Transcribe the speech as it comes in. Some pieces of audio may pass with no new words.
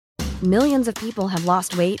Millions of people have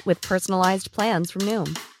lost weight with personalized plans from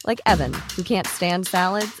Noom. Like Evan, who can't stand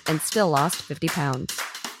salads and still lost 50 pounds.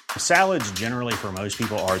 Salads generally for most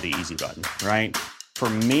people are the easy button, right? For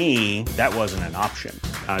me, that wasn't an option.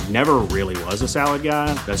 I never really was a salad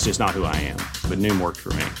guy. That's just not who I am. But Noom worked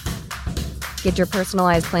for me. Get your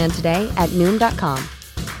personalized plan today at Noom.com.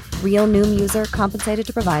 Real Noom user compensated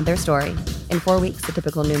to provide their story. In 4 weeks, the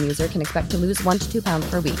typical Noom user can expect to lose 1 to 2 pounds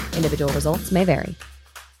per week. Individual results may vary.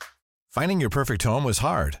 Finding your perfect home was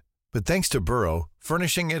hard, but thanks to Burrow,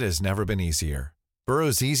 furnishing it has never been easier.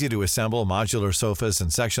 Burrow's easy-to-assemble modular sofas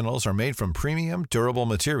and sectionals are made from premium, durable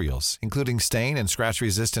materials, including stain and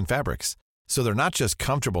scratch-resistant fabrics. So they're not just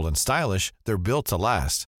comfortable and stylish, they're built to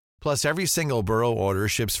last. Plus, every single Burrow order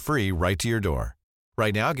ships free right to your door.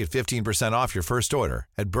 Right now, get 15% off your first order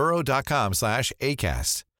at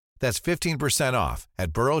burrow.com/ACAST. That's 15% off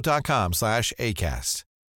at burrow.com/ACAST.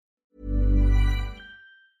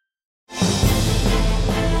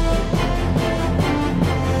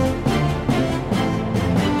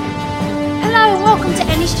 Hello and welcome to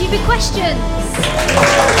Any Stupid Questions.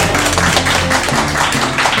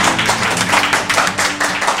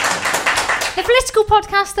 The political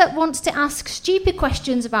podcast that wants to ask stupid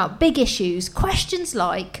questions about big issues. Questions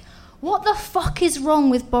like, what the fuck is wrong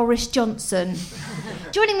with Boris Johnson?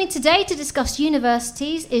 Joining me today to discuss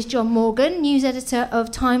universities is John Morgan, news editor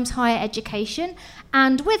of Times Higher Education,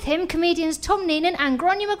 and with him, comedians Tom Neenan and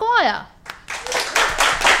Gráinne Maguire.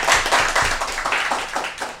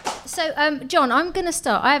 So, John, I'm going to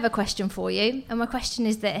start. I have a question for you, and my question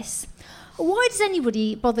is this. Why does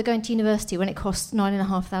anybody bother going to university when it costs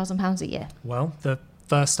 £9,500 a year? Well, the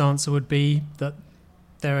first answer would be that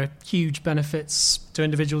there are huge benefits to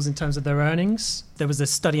individuals in terms of their earnings. There was a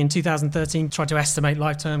study in 2013 tried to estimate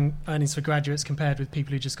lifetime earnings for graduates compared with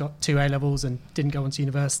people who just got 2 A-levels and didn't go on to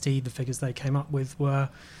university. The figures they came up with were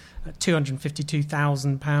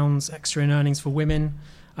 £252,000 extra in earnings for women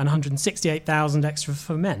and £168,000 extra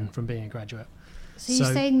for men from being a graduate. So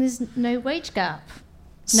you're saying there's no wage gap?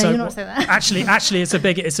 No, you're not saying that. Actually, it's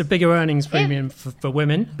a bigger earnings premium for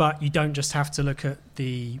women, but you don't just have to look at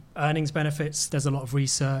the earnings benefits. There's a lot of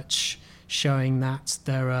research showing that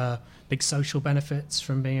there are big social benefits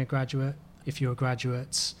from being a graduate. If you're a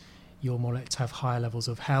graduate, you're more likely to have higher levels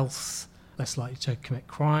of health, less likely to commit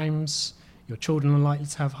crimes. Your children are likely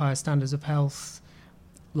to have higher standards of health,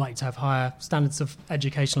 likely to have higher standards of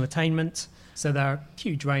educational attainment. So there are a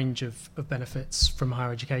huge range of benefits from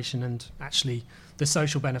higher education, and actually the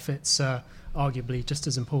social benefits are arguably just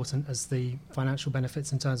as important as the financial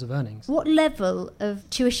benefits in terms of earnings. What level of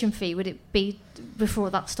tuition fee would it be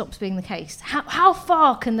before that stops being the case? How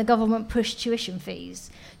far can the government push tuition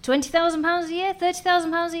fees? £20,000 a year?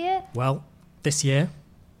 £30,000 a year? Well, this year,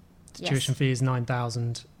 the tuition fee is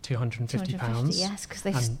 £9,250. Yes, because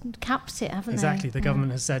they've capped it, haven't they? Exactly. The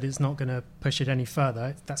government has said it's not going to push it any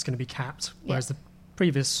further. That's going to be capped, whereas the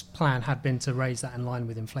previous plan had been to raise that in line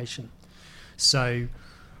with inflation. So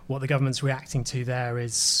what the government's reacting to there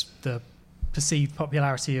is the perceived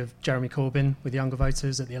popularity of Jeremy Corbyn with younger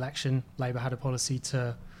voters at the election. Labour had a policy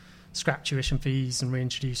to scrap tuition fees and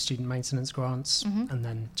reintroduce student maintenance grants. Mm-hmm. And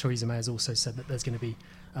then Theresa May has also said that there's going to be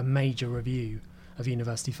a major review of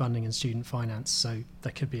university funding and student finance. So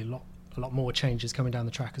there could be a lot more changes coming down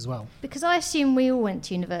the track as well. Because I assume we all went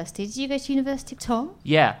to university. Did you go to university, Tom?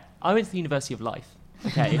 Yeah, I went to the University of Life.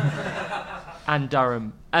 Okay. And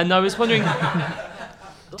Durham. And I was wondering,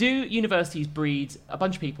 do universities breed a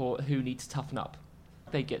bunch of people who need to toughen up?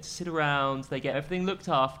 They get to sit around, they get everything looked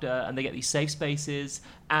after, and they get these safe spaces.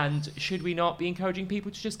 And should we not be encouraging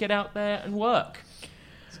people to just get out there and work?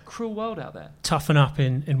 It's a cruel world out there. Toughen up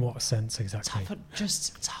in what sense exactly?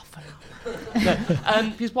 Just toughen up. No,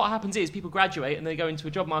 because what happens is people graduate and they go into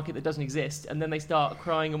a job market that doesn't exist, and then they start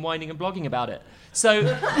crying and whining and blogging about it. So,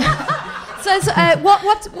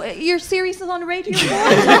 what your series is on the radio? Oh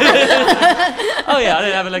yeah, I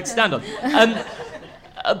don't have a leg to stand on.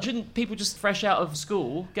 Shouldn't people just fresh out of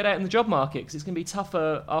school get out in the job market? Because it's going to be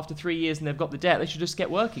tougher after 3 years and they've got the debt. They should just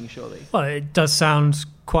get working, surely. Well, it does sound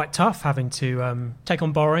quite tough having to take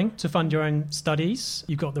on borrowing to fund your own studies.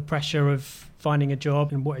 You've got the pressure of finding a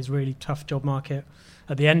job in what is really tough job market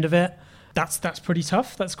at the end of it. That's pretty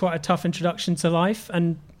tough. That's quite a tough introduction to life.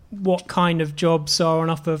 And what kind of jobs are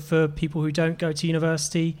on offer for people who don't go to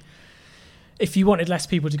university? If you wanted less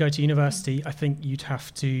people to go to university, I think you'd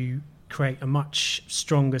have to create a much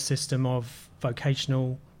stronger system of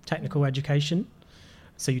vocational technical education.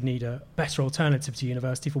 So you'd need a better alternative to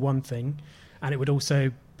university for one thing, and it would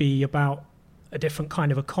also be about a different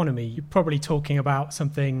kind of economy. You're probably talking about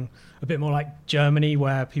something a bit more like Germany,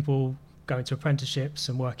 where people go into apprenticeships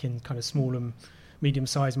and work in kind of small and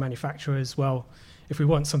medium-sized manufacturers. Well, if we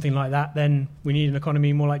want something like that, then we need an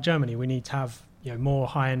economy more like Germany. We need to have more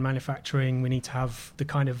high-end manufacturing. We need to have the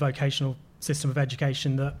kind of vocational system of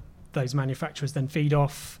education that those manufacturers then feed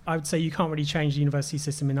off. I would say you can't really change the university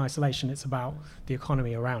system in isolation. It's about the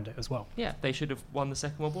economy around it as well. Yeah, they should have won the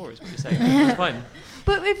Second World War, is what you're saying. That's fine.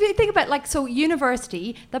 But if you think about so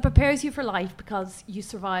university, that prepares you for life because you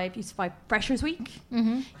survive Freshers Week,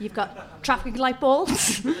 you've got traffic light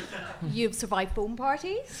bulbs, you've survived foam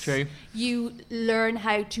parties. True. You learn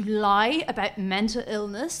how to lie about mental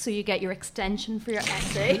illness, so you get your extension for your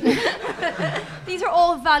essay. These are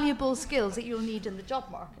all valuable skills that you'll need in the job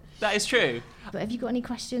market. That is true. But have you got any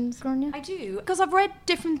questions, Grania? I do, because I've read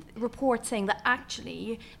different reports saying that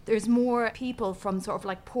actually there's more people from sort of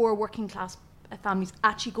like poor working class families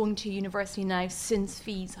actually going to university now since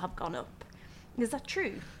fees have gone up. Is that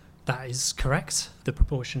true? That is correct. The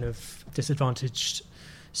proportion of disadvantaged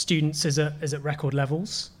students is at record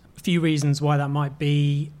levels. A few reasons why that might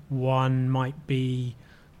be. One might be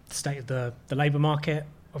the state of the labour market.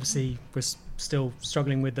 Obviously, we're still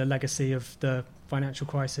struggling with the legacy of the financial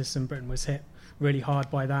crisis, and Britain was hit really hard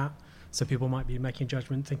by that. So people might be making a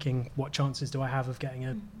judgment thinking, what chances do I have of getting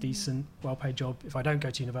a decent, well-paid job if I don't go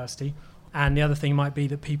to university? And the other thing might be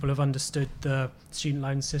that people have understood the student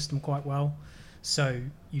loan system quite well. So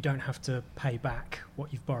you don't have to pay back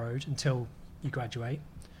what you've borrowed until you graduate.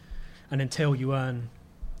 And until you earn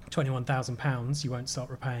 £21,000, you won't start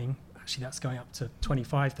repaying. Actually, that's going up to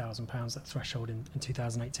 £25,000, that threshold in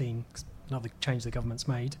 2018. Another change the government's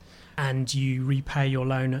made, and you repay your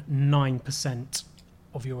loan at 9%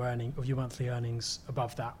 of your monthly earnings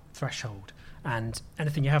above that threshold, and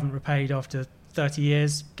anything you haven't repaid after 30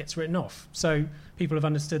 years gets written off. So people have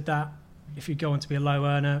understood that if you go on to be a low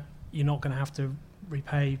earner, you're not going to have to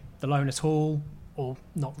repay the loan at all, or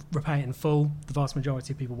not repay it in full. The vast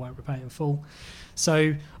majority of people won't repay it in full. So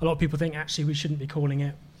a lot of people think actually we shouldn't be calling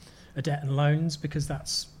it a debt and loans, because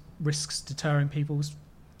that's risks deterring people.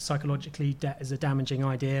 Psychologically, debt is a damaging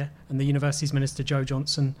idea, and the university's minister, Joe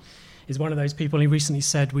Johnson, is one of those people. He recently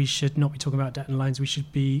said we should not be talking about debt and loans, we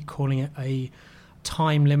should be calling it a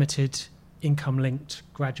time-limited, income-linked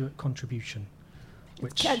graduate contribution.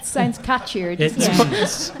 Which It sounds catchier,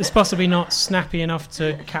 doesn't it's possibly not snappy enough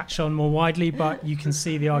to catch on more widely, but you can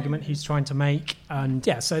see the argument he's trying to make. And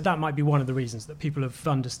yeah, so that might be one of the reasons that people have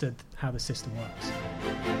understood how the system works.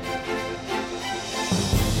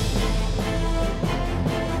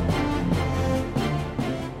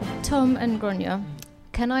 Tom and Grania,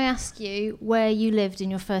 can I ask you where you lived in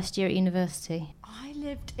your first year at university?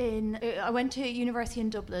 I went to university in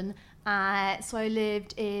Dublin, so I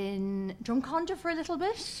lived in Drumcondra for a little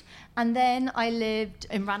bit, and then I lived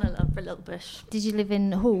in Ranelagh for a little bit. Did you live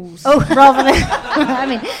in halls? Oh, rather than... I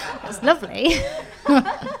mean, that's lovely.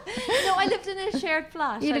 No, I lived in a shared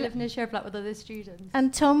flat. I lived in a shared flat with other students.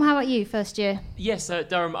 And Tom, how about you, first year? Yes, at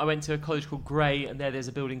Durham, I went to a college called Grey, and there's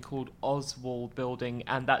a building called Oswald Building,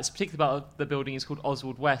 and that's particularly about the building is called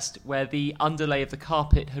Oswald West, where the underlay of the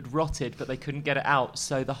carpet had rotted, but they couldn't get it out,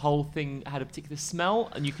 so the whole thing had a particular smell,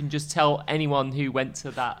 and you can just tell anyone who went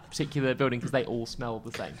to that particular building because they all smell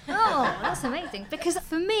the same. Oh, that's amazing. Because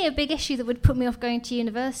for me, a big issue that would put me off going to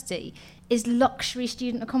university is luxury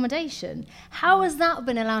student accommodation. How has that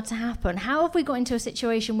been allowed to happen? How have we got into a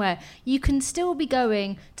situation where you can still be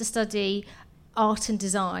going to study art and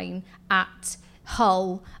design at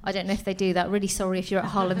Hull? I don't know if they do that. Really sorry if you're at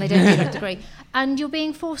Hull and they don't do that degree. And you're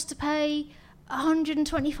being forced to pay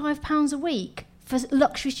 £125 a week for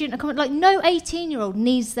luxury student accommodation. Like, no 18-year-old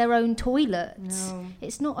needs their own toilet. No.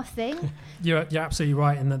 It's not a thing. You're absolutely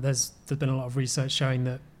right in that there's been a lot of research showing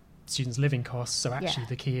that students' living costs are actually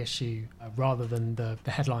the key issue, rather than the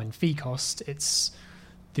headline fee cost. It's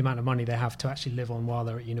the amount of money they have to actually live on while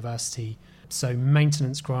they're at university. So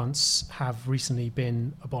maintenance grants have recently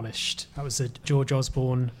been abolished. That was a George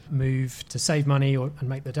Osborne move to save money and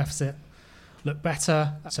make the deficit look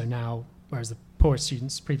better. So now, whereas the poorest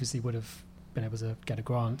students previously would have been able to get a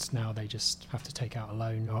grant, now they just have to take out a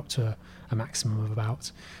loan up to a maximum of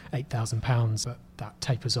about £8,000, but that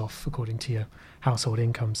tapers off according to your household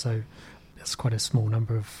income, so that's quite a small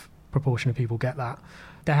proportion of people get that.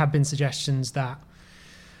 There have been suggestions that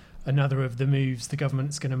another of the moves the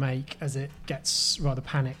government's going to make, as it gets rather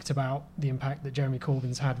panicked about the impact that Jeremy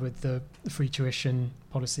Corbyn's had with the free tuition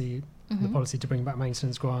policy, the policy to bring back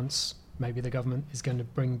maintenance grants, maybe the government is going to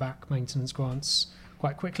bring back maintenance grants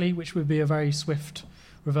quite quickly, which would be a very swift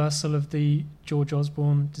reversal of the George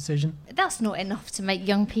Osborne decision. That's not enough to make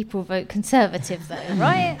young people vote Conservative, though,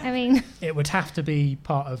 right? I mean, it would have to be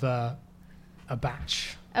part of a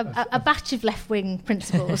batch. A batch of left-wing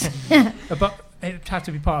principles. But it would have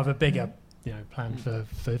to be part of a bigger plan for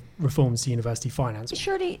reforms to university finance.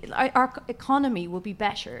 Surely our economy will be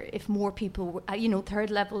better if more people were, third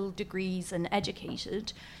level degrees and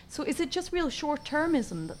educated. So is it just real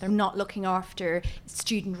short-termism that they're not looking after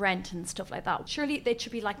student rent and stuff like that? Surely they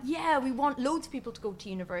should be like, yeah, we want loads of people to go to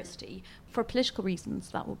university. For political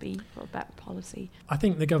reasons, that will be for a better policy. I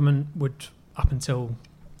think the government would, up until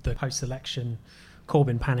the post-election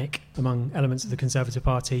Corbyn panic among elements of the Conservative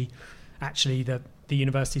Party, actually the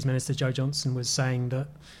Universities Minister Jo Johnson was saying that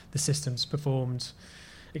the system's performed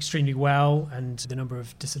extremely well and the number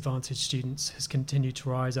of disadvantaged students has continued to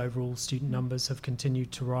rise. Overall student numbers have continued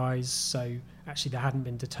to rise. So actually they hadn't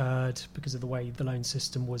been deterred because of the way the loan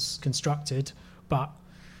system was constructed. But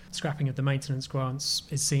scrapping of the maintenance grants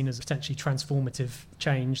is seen as a potentially transformative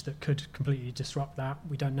change that could completely disrupt that.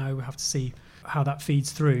 We don't know. We'll have to see how that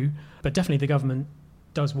feeds through. But definitely the government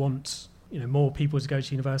does want more people to go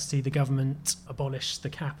to university. The government abolished the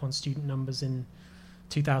cap on student numbers in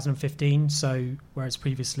 2015. So whereas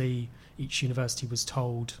previously each university was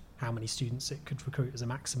told how many students it could recruit as a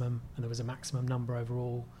maximum, and there was a maximum number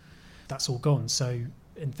overall, that's all gone. So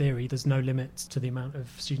in theory, there's no limit to the amount of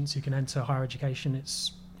students who can enter higher education.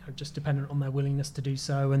 It's just dependent on their willingness to do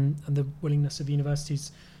so and the willingness of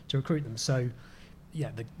universities to recruit them. So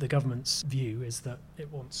yeah, the government's view is that it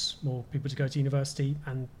wants more people to go to university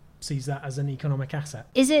and sees that as an economic asset.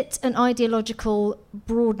 Is it an ideological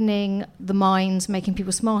broadening the minds, making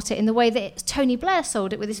people smarter in the way that Tony Blair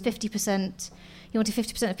sold it with his 50%? He wanted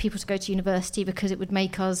 50% of people to go to university because it would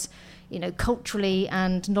make us, culturally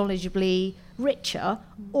and knowledgeably richer?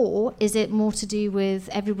 Or is it more to do with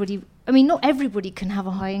everybody? I mean, not everybody can have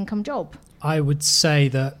a high income job. I would say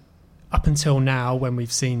that up until now, when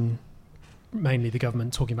we've seen mainly the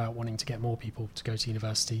government talking about wanting to get more people to go to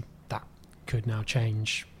university, that could now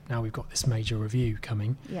change. Now we've got this major review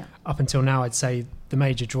coming. Yeah. Up until now, I'd say the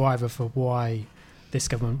major driver for why this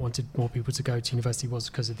government wanted more people to go to university was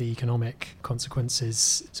because of the economic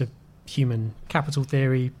consequences. It's a human capital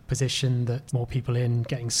theory position that more people in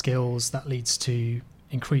getting skills, that leads to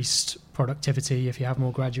increased productivity if you have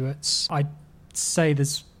more graduates. I'd say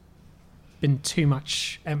there's been too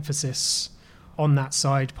much emphasis on that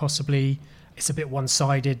side, possibly. It's a bit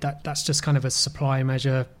one-sided. That's just kind of a supply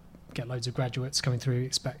measure. Get loads of graduates coming through,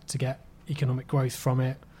 expect to get economic growth from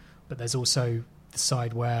it. But there's also the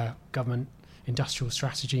side where government industrial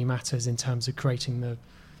strategy matters in terms of creating the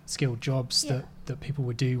skilled jobs that people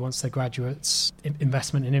would do once they're graduates.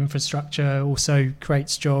 Investment in infrastructure also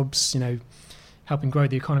creates jobs, helping grow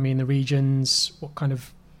the economy in the regions. What kind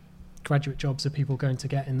of graduate jobs are people going to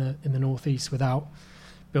get in the northeast without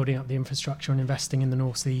building up the infrastructure and investing in the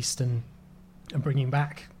northeast and bringing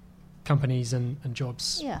back companies and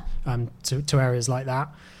jobs to areas like that?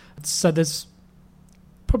 So there's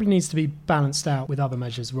probably needs to be balanced out with other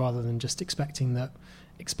measures rather than just expecting that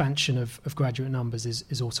expansion of graduate numbers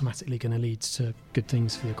is automatically going to lead to good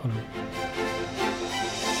things for the economy.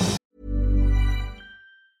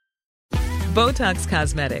 Botox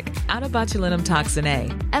Cosmetic, out of botulinum toxin A,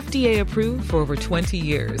 FDA approved for over 20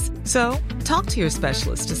 years. So, talk to your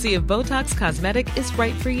specialist to see if Botox Cosmetic is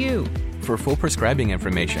right for you. For full prescribing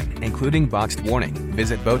information, including boxed warning,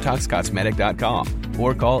 visit BotoxCosmetic.com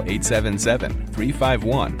or call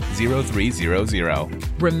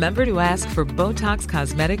 877-351-0300. Remember to ask for Botox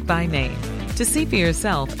Cosmetic by name. To see for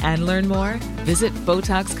yourself and learn more, visit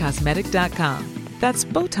BotoxCosmetic.com. That's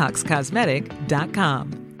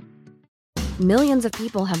BotoxCosmetic.com. Millions of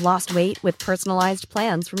people have lost weight with personalized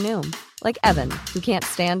plans from Noom. Like Evan, who can't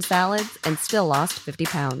stand salads and still lost 50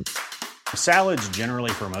 pounds. Salads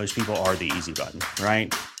generally for most people are the easy button,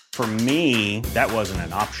 right? For me, that wasn't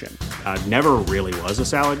an option. I never really was a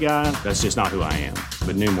salad guy. That's just not who I am.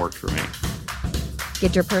 But Noom worked for me.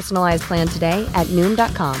 Get your personalized plan today at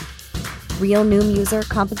Noom.com. Real Noom user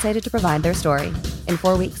compensated to provide their story. In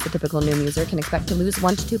 4 weeks, the typical Noom user can expect to lose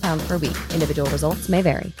 1 to 2 pounds per week. Individual results may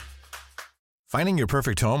vary. Finding your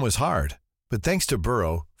perfect home was hard, but thanks to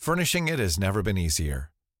Burrow, furnishing it has never been easier.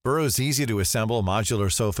 Burrow's easy-to-assemble modular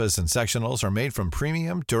sofas and sectionals are made from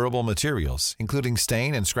premium, durable materials, including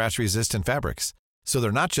stain and scratch-resistant fabrics. So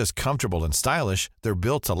they're not just comfortable and stylish, they're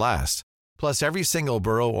built to last. Plus, every single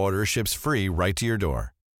Burrow order ships free right to your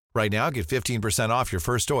door. Right now, get 15% off your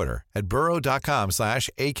first order at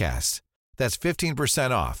burrow.com/ACAST. That's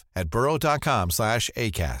 15% off at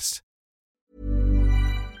burrow.com/ACAST.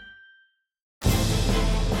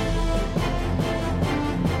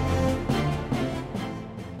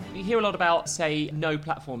 You hear a lot about, say, no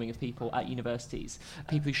platforming of people at universities,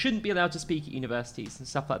 people who shouldn't be allowed to speak at universities and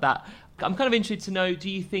stuff like that. I'm kind of interested to know, do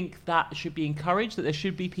you think that should be encouraged, that there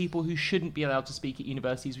should be people who shouldn't be allowed to speak at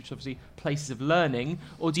universities, which are obviously places of learning,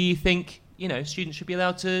 or do you think, students should be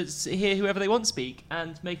allowed to hear whoever they want speak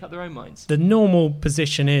and make up their own minds. The normal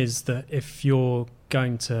position is that if you're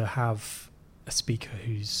going to have a speaker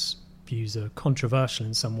whose views are controversial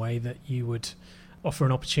in some way, that you would offer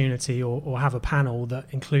an opportunity or have a panel that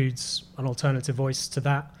includes an alternative voice to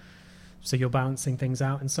that. So you're balancing things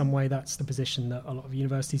out in some way. That's the position that a lot of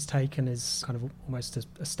universities take and is kind of almost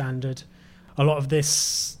a standard. A lot of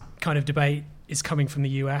this kind of debate is coming from the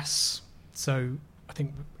US. So I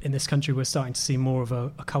think in this country we're starting to see more of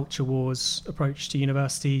a culture wars approach to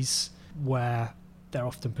universities, where they're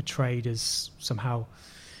often portrayed as somehow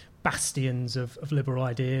bastions of liberal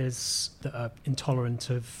ideas that are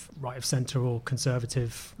intolerant of right of centre or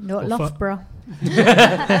conservative. Not Loughborough.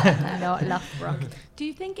 Not Loughborough. Do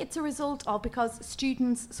you think it's a result of because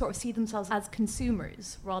students sort of see themselves as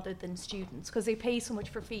consumers rather than students? Because they pay so much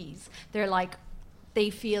for fees. They're like,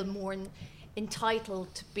 they feel more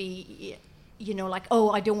entitled to be, like,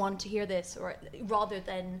 oh, I don't want to hear this, or rather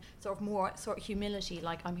than sort of more sort of humility,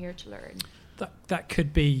 like, I'm here to learn. That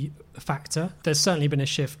could be a factor. There's certainly been a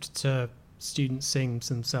shift to students seeing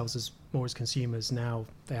themselves as more as consumers now.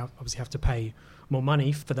 They obviously have to pay more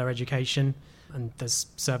money for their education, and there's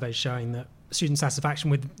surveys showing that student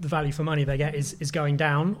satisfaction with the value for money they get is going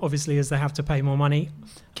down, obviously, as they have to pay more money.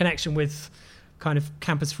 Connection with kind of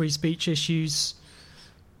campus free speech issues,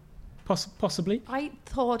 possibly. I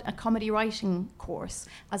taught a comedy writing course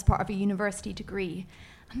as part of a university degree,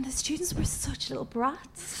 and the students were such little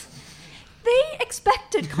brats. They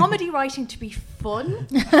expected comedy writing to be fun.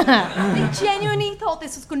 They genuinely thought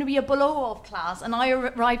this was going to be a blow-off class, and I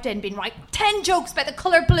arrived in being 10 jokes about the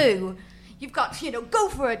colour blue. You've got, go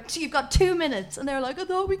for it. You've got 2 minutes. And they're like, I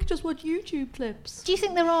thought we could just watch YouTube clips. Do you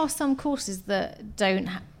think there are some courses that don't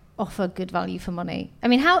offer good value for money? I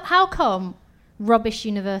mean, how come rubbish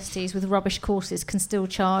universities with rubbish courses can still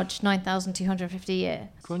charge $9,250 a year?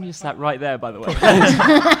 Gráinne sat right there, by the way.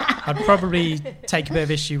 I'd probably take a bit of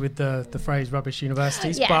issue with the phrase rubbish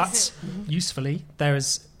universities, yes. But usefully, there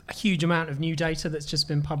is a huge amount of new data that's just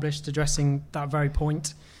been published addressing that very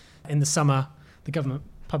point. In the summer, the government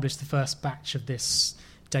published the first batch of this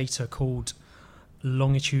data called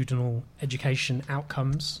Longitudinal Education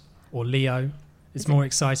Outcomes, or LEO. It's more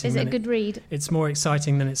exciting. Is it a good read? It's more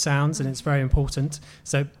exciting than it sounds, and it's very important.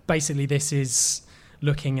 So basically, this is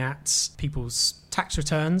looking at people's tax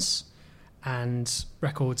returns and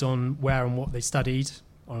records on where and what they studied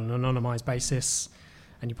on an anonymised basis,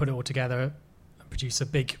 and you put it all together and produce a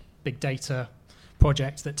big data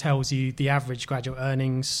project that tells you the average graduate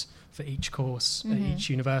earnings for each course at each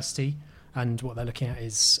university, and what they're looking at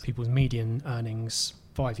is people's median earnings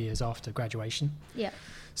 5 years after graduation. Yeah.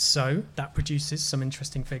 So that produces some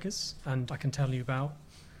interesting figures, and I can tell you about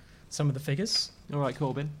some of the figures. All right,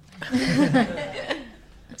 Corbyn.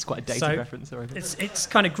 It's quite a data reference. Sorry. It's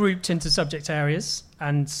kind of grouped into subject areas,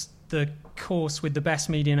 and the course with the best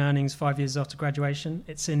median earnings 5 years after graduation,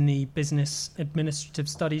 it's in the Business Administrative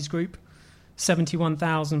Studies group,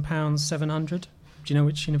 £71,700. Do you know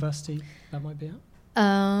which university that might be at?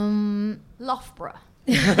 Loughborough.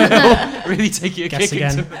 Really taking a Guess kick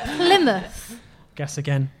again. into Plymouth. Guess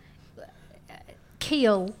again.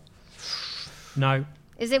 Kiel. No.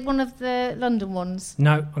 Is it one of the London ones?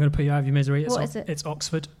 No, I'm going to put you out of your misery. What is it? It's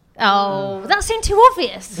Oxford. Oh, that seemed too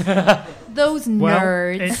obvious. Those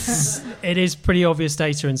nerds. Well, it is pretty obvious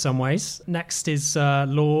data in some ways. Next is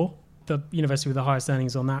law. The university with the highest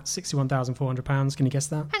earnings on that, £61,400. Can you guess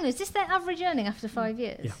that? Hang on, is this their average earning after 5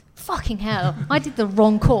 years? Yeah. Fucking hell, I did the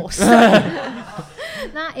wrong course.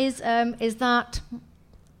 That is that...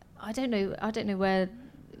 I don't know where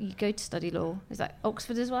you go to study law. Is that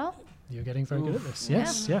Oxford as well? You're getting very good at this.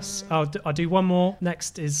 Yes. I'll do one more.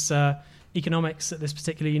 Next is economics at this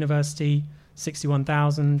particular university,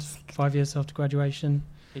 61,000, 5 years after graduation.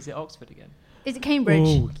 Is it Oxford again? Is it Cambridge?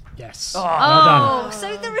 Ooh, yes. Well done.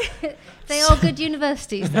 So they are good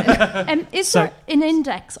universities then. Is there an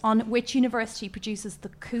index on which university produces the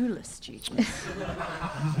coolest students?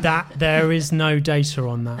 There is no data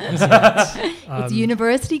on that as yet. It's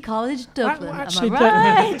University College Dublin. Actually, am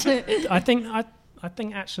I right? I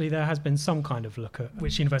think actually there has been some kind of look at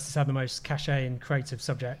which universities have the most cachet in creative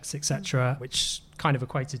subjects, etc., which kind of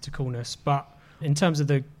equated to coolness. But in terms of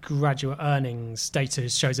the graduate earnings, data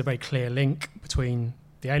shows a very clear link between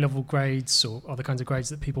the A-level grades or other kinds of grades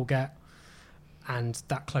that people get, and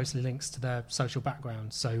that closely links to their social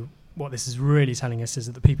background. So what this is really telling us is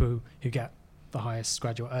that the people who get the highest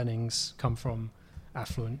graduate earnings come from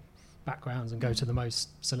affluent backgrounds and go to the most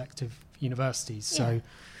selective universities. Yeah. So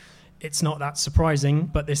it's not that surprising,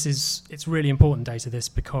 but it's really important data, this,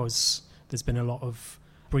 because there's been a lot of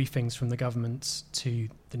briefings from the government to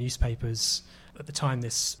the newspapers at the time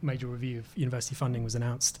this major review of university funding was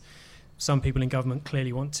announced, some people in government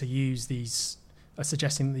clearly want to use these, are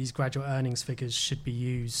suggesting that these graduate earnings figures should be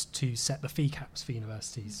used to set the fee caps for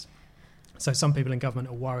universities. So some people in government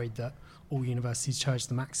are worried that all universities charge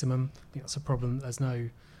the maximum. I think that's a problem. There's no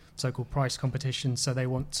so-called price competition, so they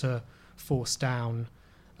want to force down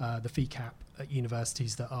the fee cap at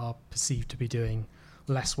universities that are perceived to be doing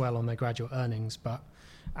less well on their graduate earnings. But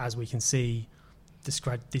as we can see,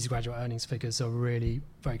 these graduate earnings figures are really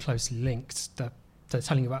very closely linked. They're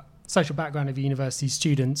telling you about social background of university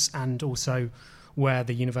students and also where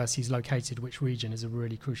the university is located, which region, is a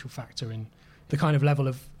really crucial factor in the kind of level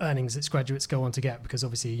of earnings its graduates go on to get, because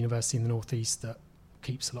obviously a university in the northeast that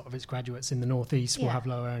keeps a lot of its graduates in the northeast will have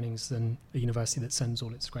lower earnings than a university that sends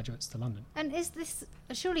all its graduates to London. And is this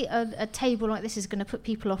surely a table like this is going to put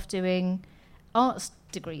people off doing arts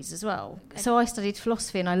degrees as well? So I studied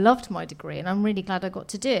philosophy and I loved my degree and I'm really glad I got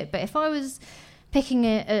to do it. But if I was picking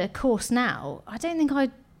a course now, I don't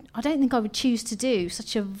think I would choose to do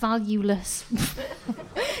such a valueless.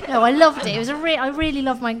 No, I loved it. It was I really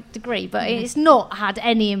loved my degree, but it's not had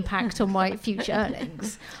any impact on my future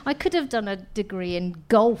earnings. I could have done a degree in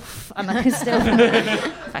golf, and I could still.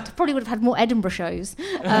 In fact, I probably would have had more Edinburgh shows.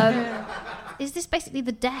 Is this basically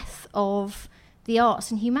the death of the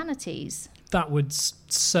arts and humanities? That would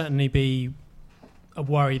certainly be a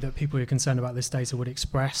worry that people who are concerned about this data would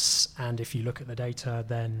express. And if you look at the data,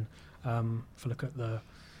 then if you look at the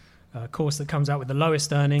course that comes out with the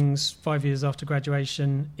lowest earnings 5 years after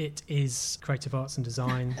graduation, it is creative arts and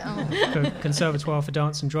design. Conservatoire for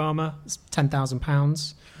dance and drama, it's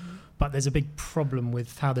 £10,000. But there's a big problem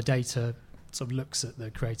with how the data sort of looks at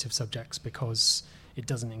the creative subjects, because it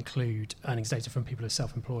doesn't include earnings data from people who are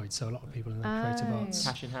self-employed. So a lot of people in the creative arts,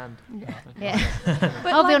 cash in hand. Yeah.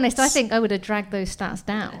 But I'll be honest, I think I would have dragged those stats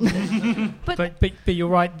down. but you're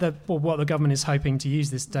right that what the government is hoping to use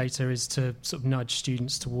this data is to sort of nudge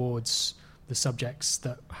students towards the subjects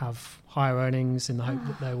that have higher earnings, in the hope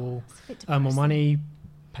that they will earn more money,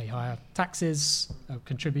 pay higher taxes,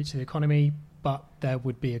 contribute to the economy. But there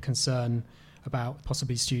would be a concern about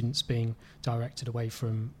possibly students being directed away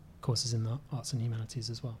from courses in the arts and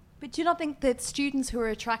humanities as well. But do you not think that students who are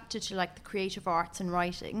attracted to like the creative arts and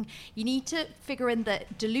writing, you need to figure in the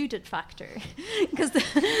diluted factor? Because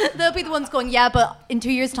they'll be the ones going, yeah, but in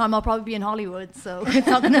 2 years' time I'll probably be in Hollywood, so it's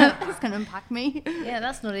not gonna impact me. Yeah,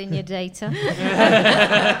 that's not in your data.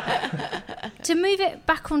 To move it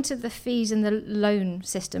back onto the fees and the loan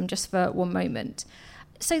system just for one moment.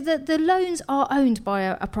 So the loans are owned by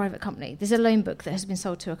a private company. There's a loan book that has been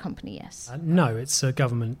sold to a company, yes? No, it's a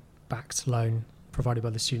government-backed loan provided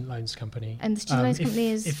by the Student Loans Company. And the Student Loans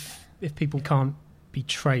Company is... If people can't be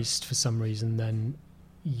traced for some reason, then,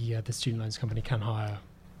 yeah, the Student Loans Company can hire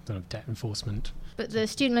debt enforcement. But the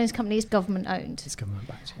Student Loans Company is government-owned? It's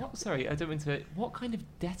government-backed, yeah. Sorry, I don't mean to... What kind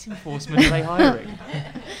of debt enforcement are they hiring?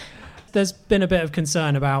 There's been a bit of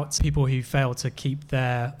concern about people who fail to keep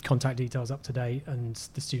their contact details up to date, and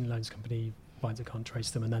the Student Loans Company finds it can't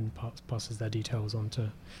trace them and then passes their details on to...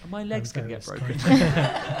 Are my legs going to get broken?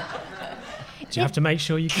 Do you have to make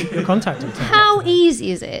sure you keep your contact details? How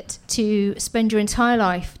easy is it to spend your entire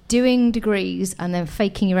life doing degrees and then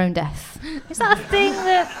faking your own death? Is that a thing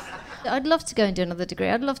that... I'd love to go and do another degree.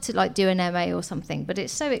 I'd love to do an MA or something, but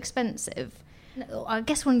it's so expensive. I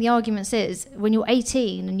guess one of the arguments is when you're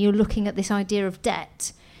 18 and you're looking at this idea of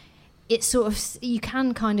debt, it's sort of, you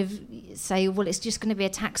can kind of say, well, it's just going to be a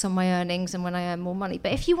tax on my earnings and when I earn more money.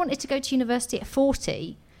 But if you wanted to go to university at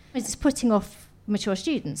 40, it's putting off mature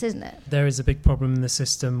students, isn't it? There is a big problem in the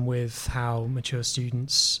system with how mature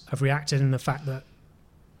students have reacted, and the fact that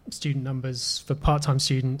student numbers for part-time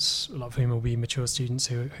students, a lot of whom will be mature students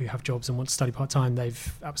who have jobs and want to study part-time,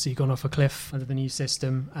 they've absolutely gone off a cliff under the new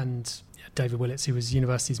system. And David Willetts, who was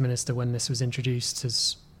Universities Minister when this was introduced,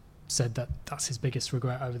 has said that that's his biggest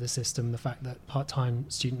regret over the system, the fact that part-time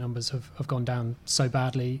student numbers have gone down so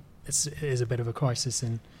badly. It is a bit of a crisis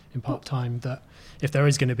in part-time, that if there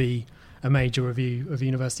is going to be a major review of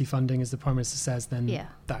university funding, as the Prime Minister says, then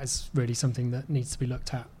that is really something that needs to be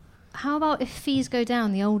looked at. How about if fees go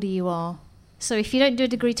down the older you are? So if you don't do a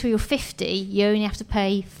degree till you're 50, you only have to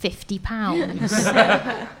pay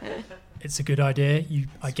 £50. It's a good idea.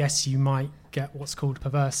 I guess you might get what's called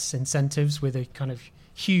perverse incentives with a kind of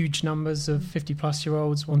huge numbers of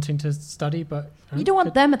 50-plus-year-olds wanting to study, but... You don't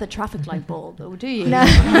want them at the traffic light bulb, though, do you?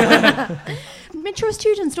 No. Mature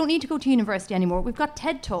students don't need to go to university anymore. We've got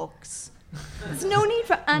TED Talks. There's no need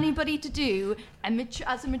for anybody to do,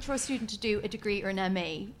 as a mature student, to do a degree or an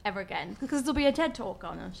MA ever again, because there'll be a TED Talk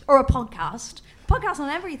on it, or a podcast on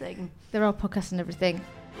everything. There are podcasts on everything.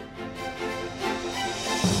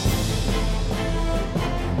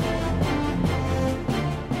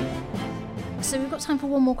 So we've got time for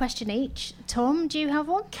one more question each. Tom, do you have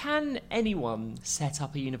one? Can anyone set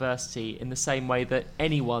up a university in the same way that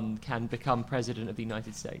anyone can become president of the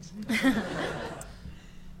United States?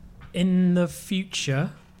 In the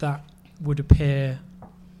future, that would appear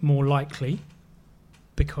more likely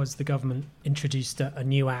because the government introduced a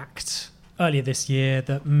new act earlier this year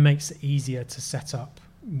that makes it easier to set up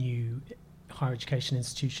new higher education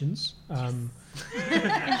institutions.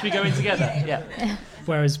 Should we go in together? Yeah.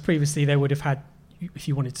 Whereas previously they would have had, if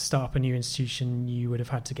you wanted to start up a new institution, you would have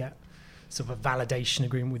had to get sort of a validation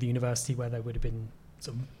agreement with the university where there would have been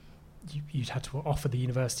you'd had to offer the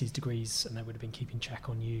universities degrees and they would have been keeping check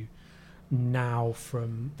on you. Now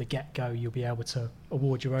from the get-go you'll be able to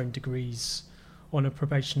award your own degrees on a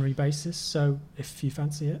probationary basis, so if you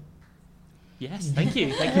fancy it. Yes, thank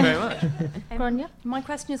you very much. Grania? My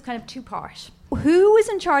question is kind of two-part. Who is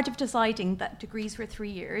in charge of deciding that degrees were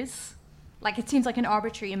 3 years? Like, it seems like an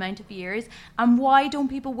arbitrary amount of years. And why don't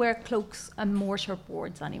people wear cloaks and mortar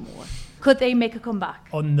boards anymore? Could they make a comeback?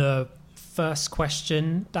 On the first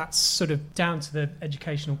question, that's sort of down to the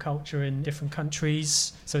educational culture in different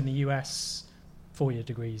countries. So in the US, 4-year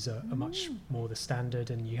degrees are much more the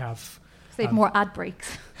standard, and you have... They have more ad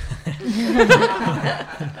breaks.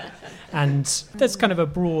 And there's kind of a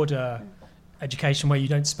broader education where you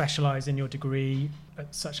don't specialise in your degree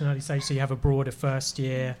at such an early stage, so you have a broader first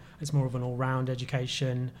year. It's more of an all-round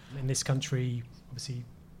education. In this country, obviously,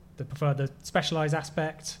 they prefer the specialised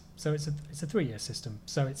aspect, so it's a 3-year system.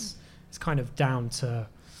 So it's kind of down to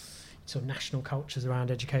sort of national cultures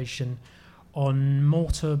around education. On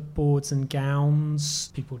mortar boards and gowns,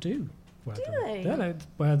 people do wear them. They? Yeah, they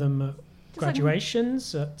wear them at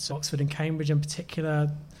graduations, at Oxford and Cambridge in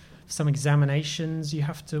particular. Some examinations you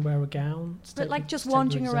have to wear a gown. But like just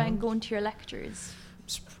wandering around going to your lectures?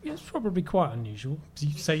 It's probably quite unusual.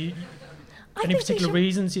 So any particular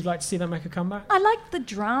reasons you'd like to see them make a comeback? I like the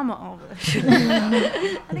drama of it.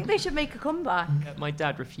 I think they should make a comeback. My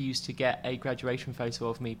dad refused to get a graduation photo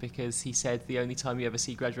of me because he said the only time you ever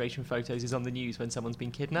see graduation photos is on the news when someone's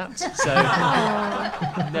been kidnapped. So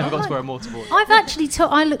never got to wear a mortarboard. I've actually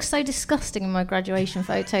I look so disgusting in my graduation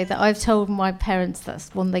photo that I've told my parents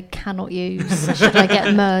that's one they cannot use should I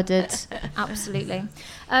get murdered. Absolutely.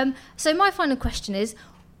 So my final question is,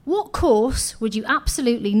 what course would you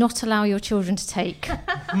absolutely not allow your children to take?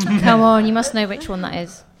 Come on, you must know which one that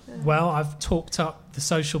is. Well, I've talked up the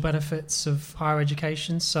social benefits of higher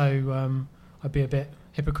education, so I'd be a bit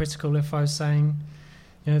hypocritical if I was saying,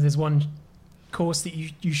 there's one course that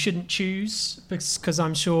you shouldn't choose because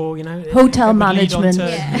I'm sure, hotel management,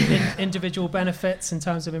 individual benefits in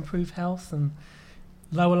terms of improved health and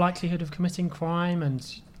lower likelihood of committing crime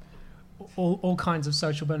and all kinds of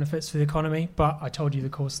social benefits for the economy. But I told you the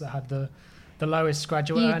course that had the lowest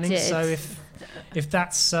graduate earnings. Did. So if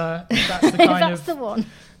that's the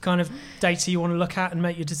kind of data you want to look at and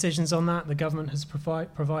make your decisions on that, the government has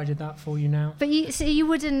provided that for you now. But you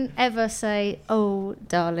wouldn't ever say, "Oh,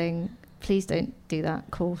 darling, please don't do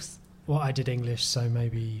that course." Well, I did English, so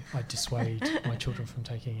maybe I'd dissuade my children from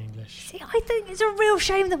taking English. See, I think it's a real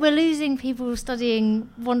shame that we're losing people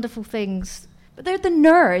studying wonderful things. But they're the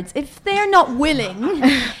nerds. If they're not willing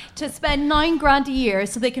to spend $9,000 a year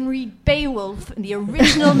so they can read Beowulf in the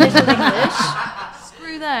original Middle English,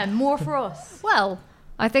 screw them. More for us. Well,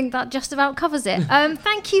 I think that just about covers it.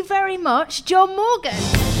 Thank you very much, John Morgan.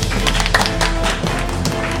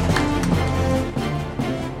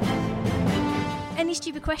 Any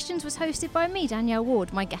Stupid Questions was hosted by me, Danielle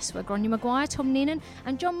Ward. My guests were Grania Maguire, Tom Neenan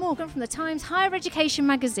and John Morgan from the Times Higher Education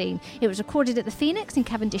magazine. It was recorded at the Phoenix in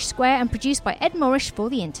Cavendish Square and produced by Ed Morrish for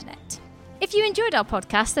the internet. If you enjoyed our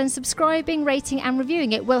podcast, then subscribing, rating and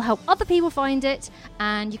reviewing it will help other people find it,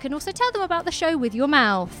 and you can also tell them about the show with your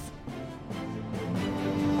mouth.